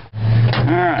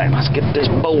 Alright, let's get this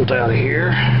bolt out of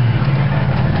here.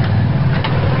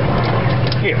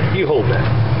 Here, you hold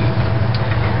that.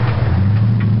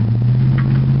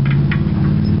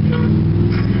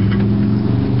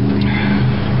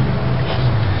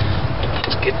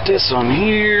 Get this on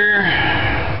here.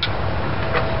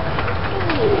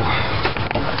 Ooh.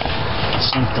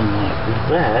 Something like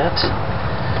that.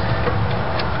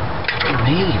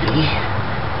 Maybe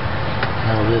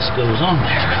how this goes on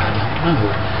there. I don't know.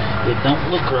 It don't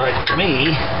look right to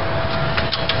me,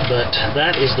 but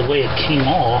that is the way it came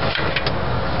off.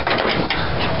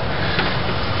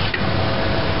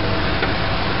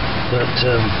 But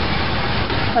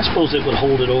I suppose it would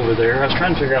hold it over there. I was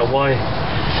trying to figure out why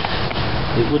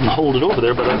it wouldn't hold it over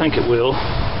there, but I think it will.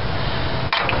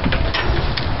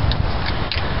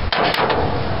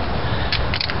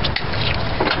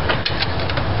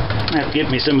 I have to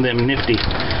get me some of them nifty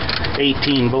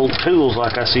 18-volt tools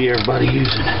like I see everybody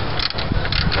using.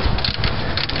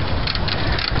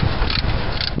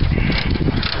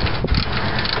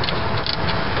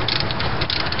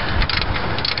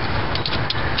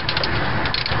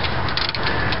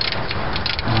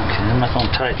 I'm not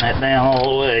going to tighten that down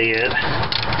all the way yet.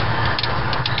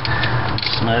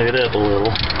 Snug it up a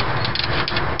little.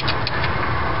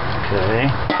 Okay.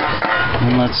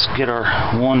 And let's get our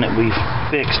one that we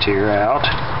fixed here out.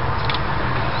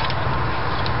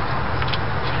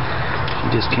 She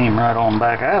just came right on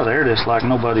back out of there just like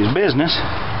nobody's business.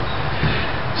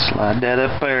 Slide that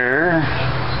up there.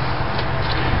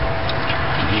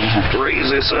 You have to raise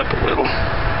this up a little.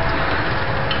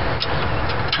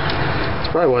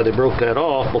 Probably why they broke that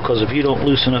off, because if you don't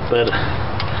loosen up that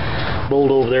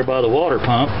bolt over there by the water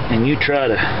pump and you try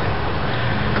to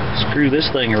screw this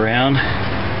thing around,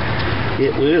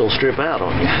 it will strip out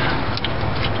on you.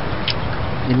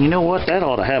 And you know what? That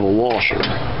ought to have a washer.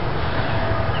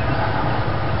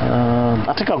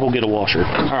 I think I'll go get a washer.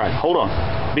 Alright, hold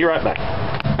on. Be right back.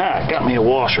 Alright, got me a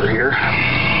washer here.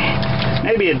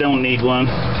 Maybe it don't need one.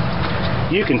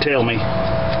 You can tell me.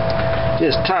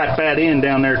 Just type that in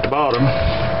down there at the bottom.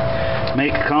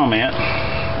 Make a comment.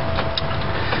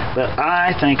 But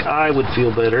I think I would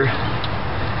feel better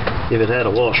if it had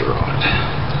a washer on it.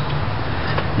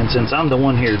 And since I'm the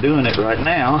one here doing it right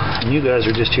now, and you guys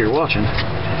are just here watching,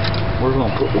 we're going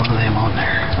to put one of them on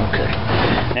there. Okay.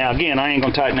 Now again, I ain't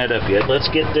going to tighten that up yet. Let's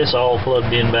get this all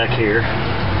plugged in back here.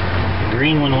 The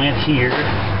green one went here,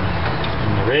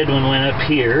 and the red one went up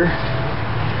here,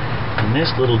 and this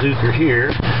little duker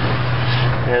here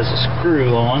has a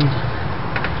screw on.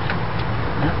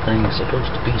 That thing is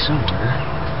supposed to be somewhere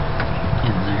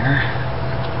in there.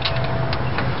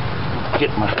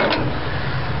 Get my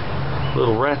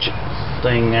little ratchet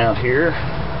thing out here.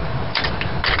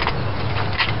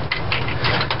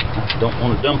 I don't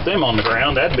want to dump them on the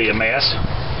ground, that'd be a mess.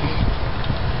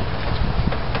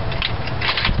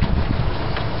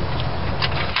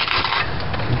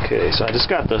 Okay, so I just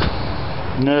got the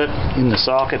nut in the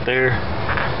socket there.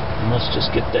 And let's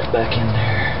just get that back in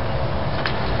there.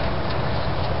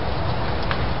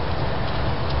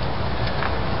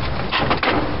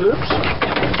 Oops.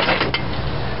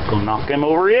 Gonna knock them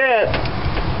over yet.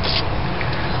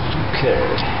 Okay.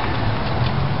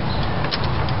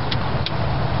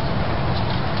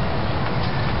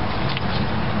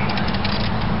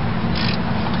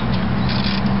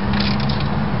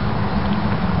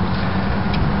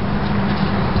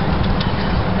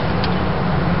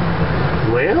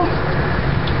 Well,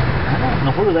 I don't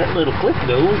know where that little clip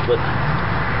goes, but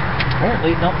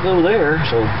apparently it don't go there,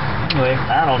 so anyway,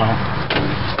 I don't know.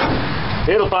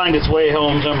 It'll find its way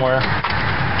home somewhere.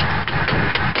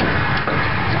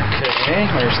 Okay,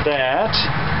 there's that.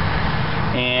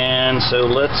 And so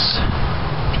let's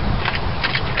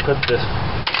put the...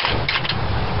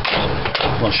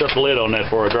 I'm going to shut the lid on that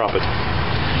before I drop it.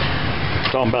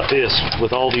 I'm talking about this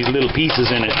with all these little pieces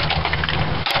in it.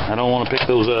 I don't want to pick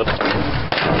those up.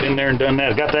 Been there and done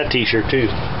that. Got that t-shirt too.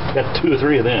 Got 2 or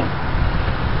 3 of them.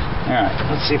 Alright,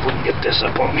 let's see if we can get this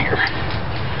up on here.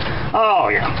 Oh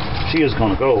yeah, she is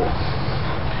going to go.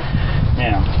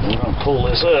 Now, we're going to pull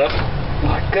this up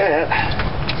like that.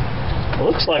 It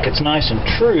looks like it's nice and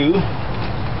true.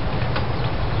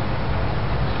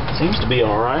 Seems to be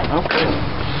alright. Okay.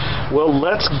 Well,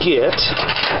 let's get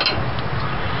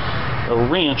a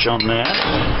wrench on that.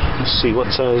 Let's see,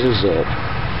 what size is that?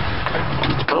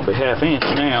 It's probably 1/2 inch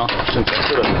now, since I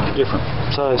put a different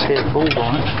size head bolt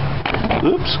on it.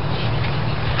 Oops.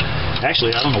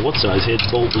 Actually, I don't know what size head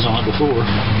bolt was on it before,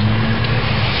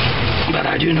 but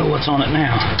I do know what's on it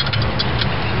now.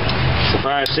 It's a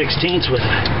 5/16 with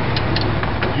a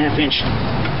 1/2 inch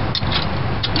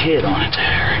head on it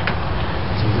there.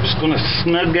 So we're just going to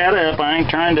snug that up. I ain't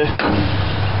trying to,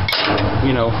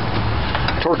 you know,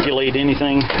 torculate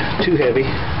anything too heavy.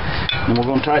 And we're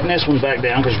going to tighten this one back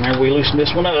down, because remember we loosened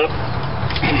this one up.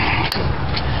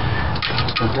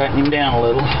 Going to tighten him down a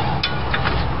little.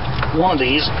 One of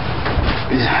these,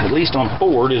 at least on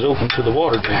Ford, is open to the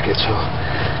water jacket, so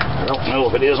I don't know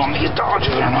if it is on these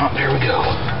Dodges or not. There we go.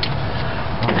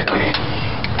 Okay.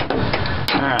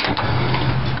 Alright.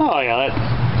 Oh yeah,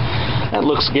 that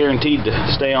looks guaranteed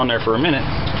to stay on there for a minute.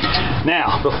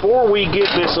 Now, before we give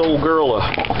this old girl a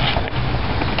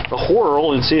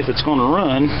whirl and see if it's going to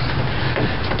run,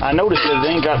 I noticed that it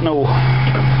ain't got no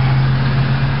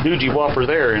doogie whopper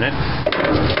there in it.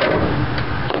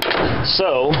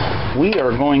 So, we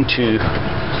are going to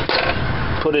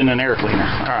put in an air cleaner.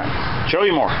 Alright, show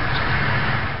you more.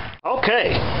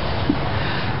 Okay.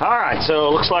 Alright, so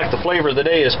it looks like the flavor of the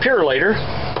day is Purelator.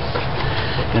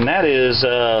 And that is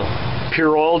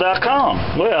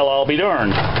pureoil.com. Well, I'll be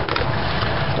darned.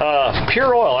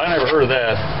 Pure oil, I never heard of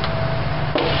that.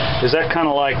 Is that kind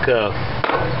of like,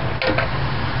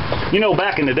 you know,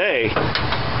 back in the day,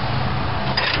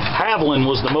 Haviland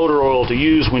was the motor oil to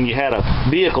use when you had a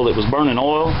vehicle that was burning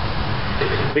oil,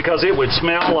 because it would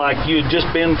smell like you'd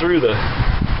just been through the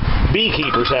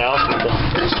beekeeper's house with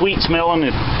the sweet smelling,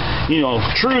 you know,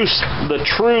 the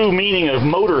true meaning of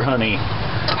motor honey.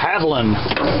 Haviland.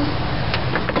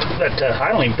 But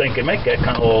I don't even think they make that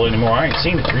kind of oil anymore. I ain't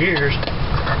seen it for years.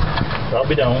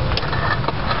 Probably don't.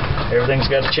 Everything's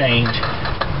got to change.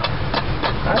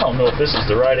 I don't know if this is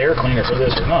the right air cleaner for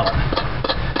this or not.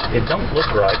 It don't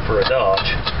look right for a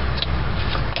Dodge.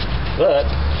 But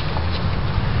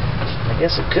I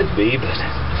guess it could be, but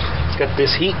it's got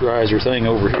this heat riser thing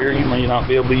over here. You may not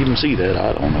be able to even see that.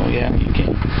 I don't know. Yeah, you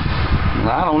can.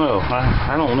 I don't know.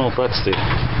 I don't know if that's the...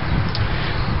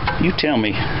 You tell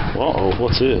me. Uh-oh,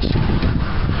 what's this?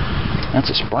 That's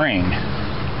a spring.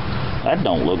 That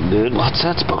don't look good. What's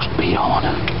that supposed to be on?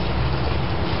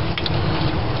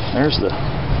 There's the...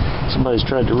 Somebody's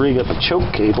tried to rig up a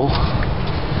choke cable.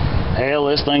 Hell,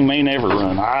 this thing may never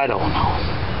run. I don't know.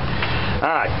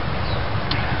 Alright.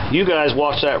 You guys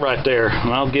watch that right there,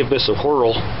 and I'll give this a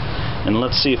whirl, and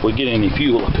let's see if we get any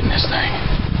fuel up in this thing.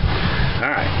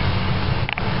 Alright.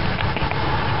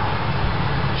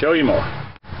 Show you more.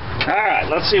 Alright,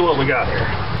 let's see what we got here.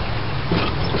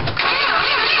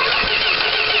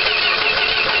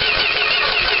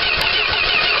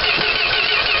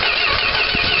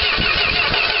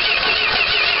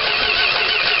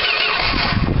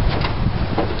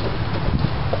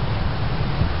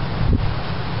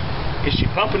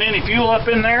 pumping any fuel up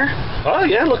in there? Oh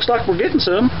yeah, looks like we're getting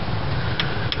some.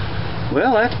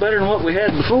 Well, that's better than what we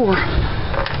had before.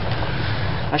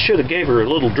 I should have gave her a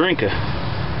little drink of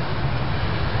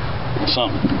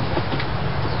something.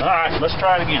 Alright, let's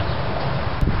try it again.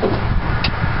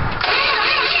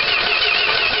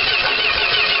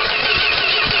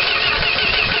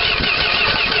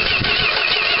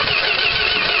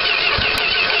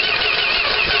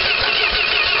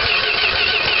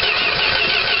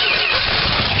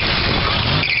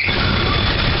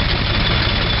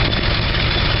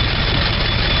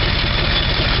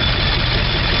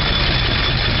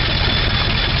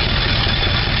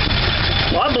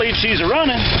 She's a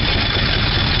running.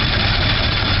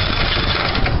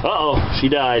 Uh-oh, she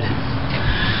died.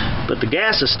 But the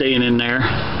gas is staying in there,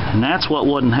 and that's what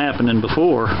wasn't happening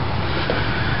before.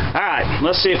 Alright,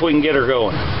 let's see if we can get her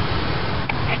going.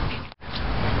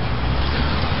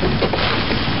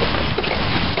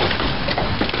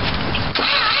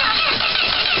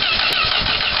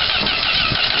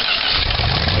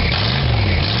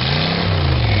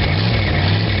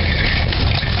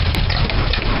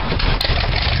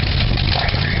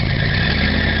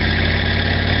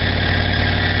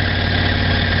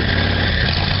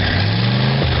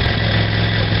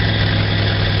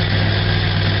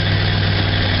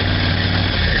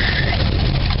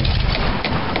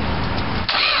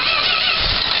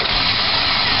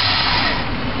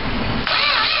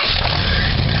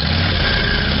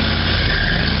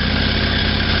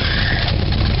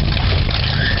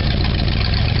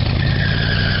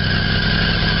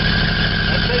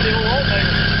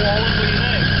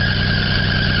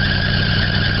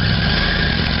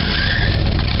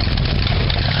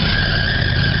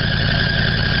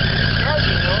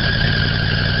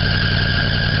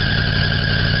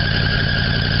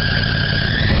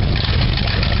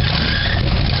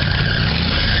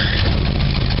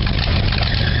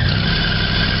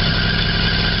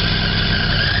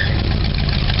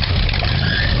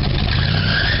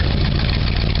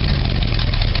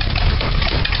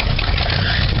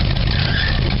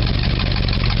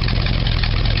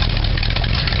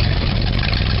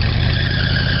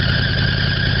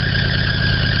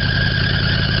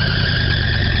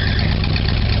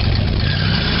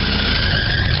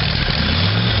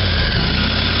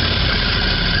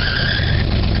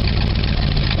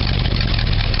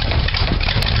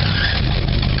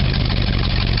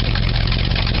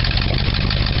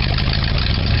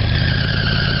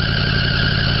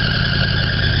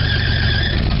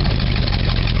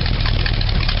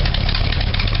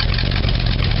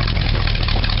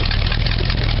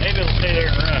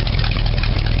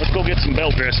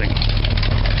 Belt dressing.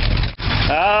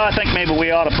 I think maybe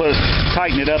we ought to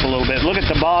tighten it up a little bit. Look at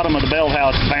the bottom of the belt, how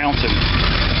it's bouncing.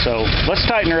 So let's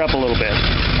tighten her up a little bit.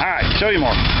 Alright, show you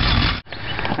more.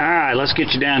 Alright, let's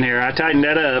get you down here. I tightened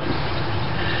that up.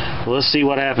 Let's see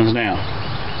what happens now.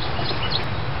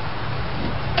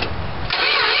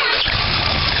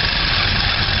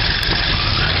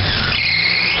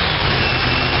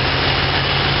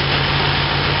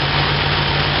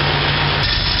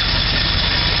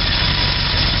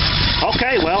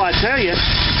 Okay, well, I tell you,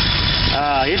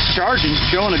 it's charging,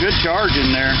 showing a good charge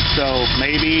in there, so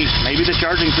maybe the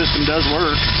charging system does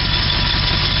work.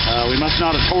 We must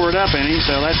not have tore it up any,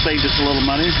 so that saved us a little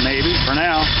money, maybe, for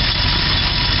now.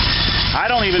 I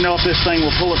don't even know if this thing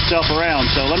will pull itself around,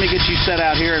 so let me get you set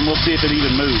out here and we'll see if it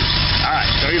even moves. Alright,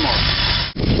 show you more.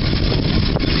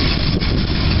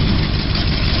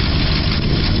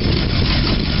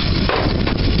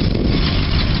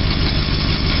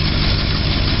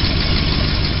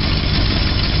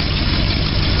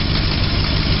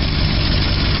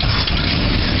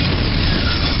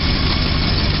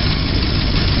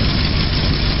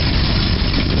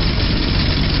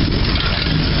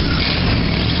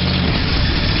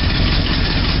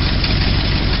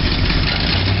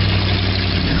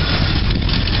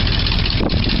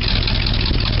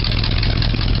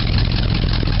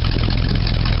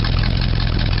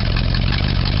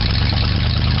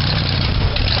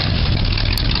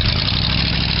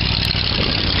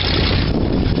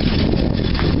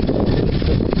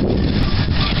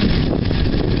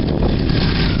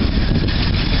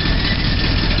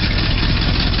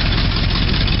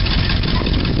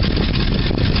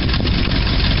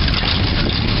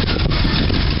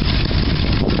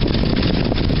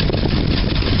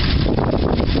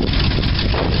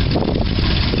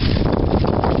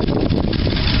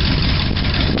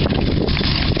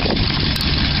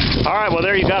 Alright, well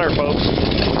there you got her, folks.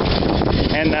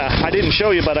 And I didn't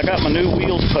show you, but I got my new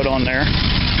wheels put on there.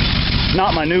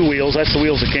 Not my new wheels, that's the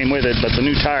wheels that came with it, but the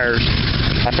new tires.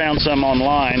 I found some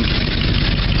online.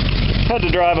 Had to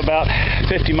drive about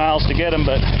 50 miles to get them,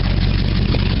 but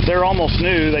they're almost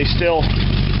new. They still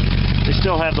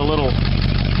have the little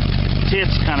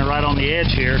tits kind of right on the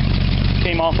edge here.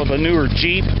 Came off of a newer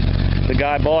Jeep. The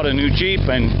guy bought a new Jeep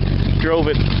and drove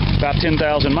it about 10,000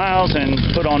 miles and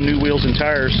put on new wheels and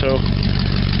tires. So,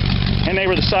 and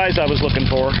they were the size I was looking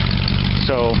for.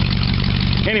 So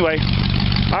anyway,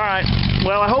 all right.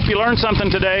 Well, I hope you learned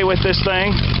something today with this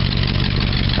thing.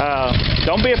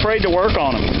 Don't be afraid to work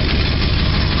on them.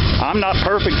 I'm not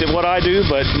perfect at what I do,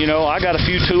 but you know, I got a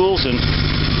few tools, and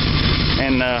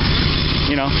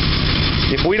you know,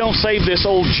 if we don't save this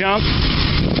old junk,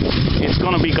 it's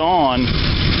going to be gone,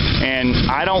 and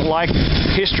I don't like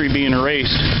history being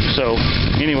erased. So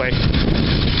anyway,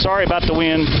 sorry about the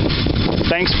wind.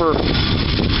 Thanks for,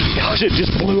 gosh, it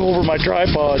just blew over my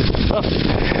tripod.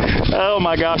 Oh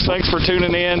my gosh, thanks for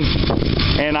tuning in,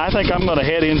 and I think I'm going to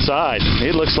head inside.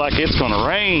 It looks like it's going to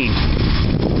rain.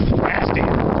 Nasty.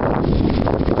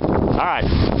 All right,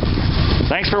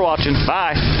 thanks for watching.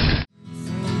 Bye.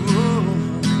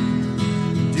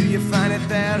 Do you find it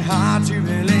that hard to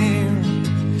believe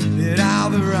that all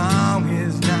the wrong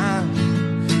is done,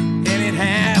 and it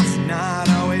has not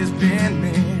always been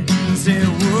me? Say,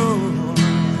 whoa,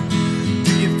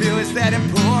 do you feel it's that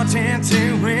important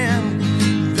to win?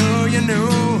 Though you know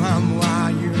I'm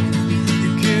wired,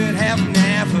 you could have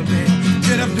never been,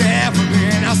 could have never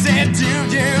been. I said, do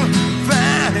you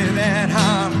find it that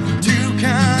hard to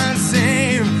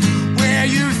conceive where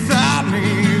you thought me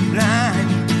blind?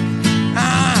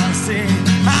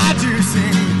 I do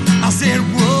sing. I said,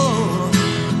 whoa,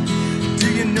 do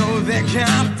you know that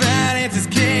confidence is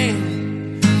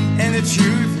king, and the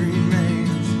truth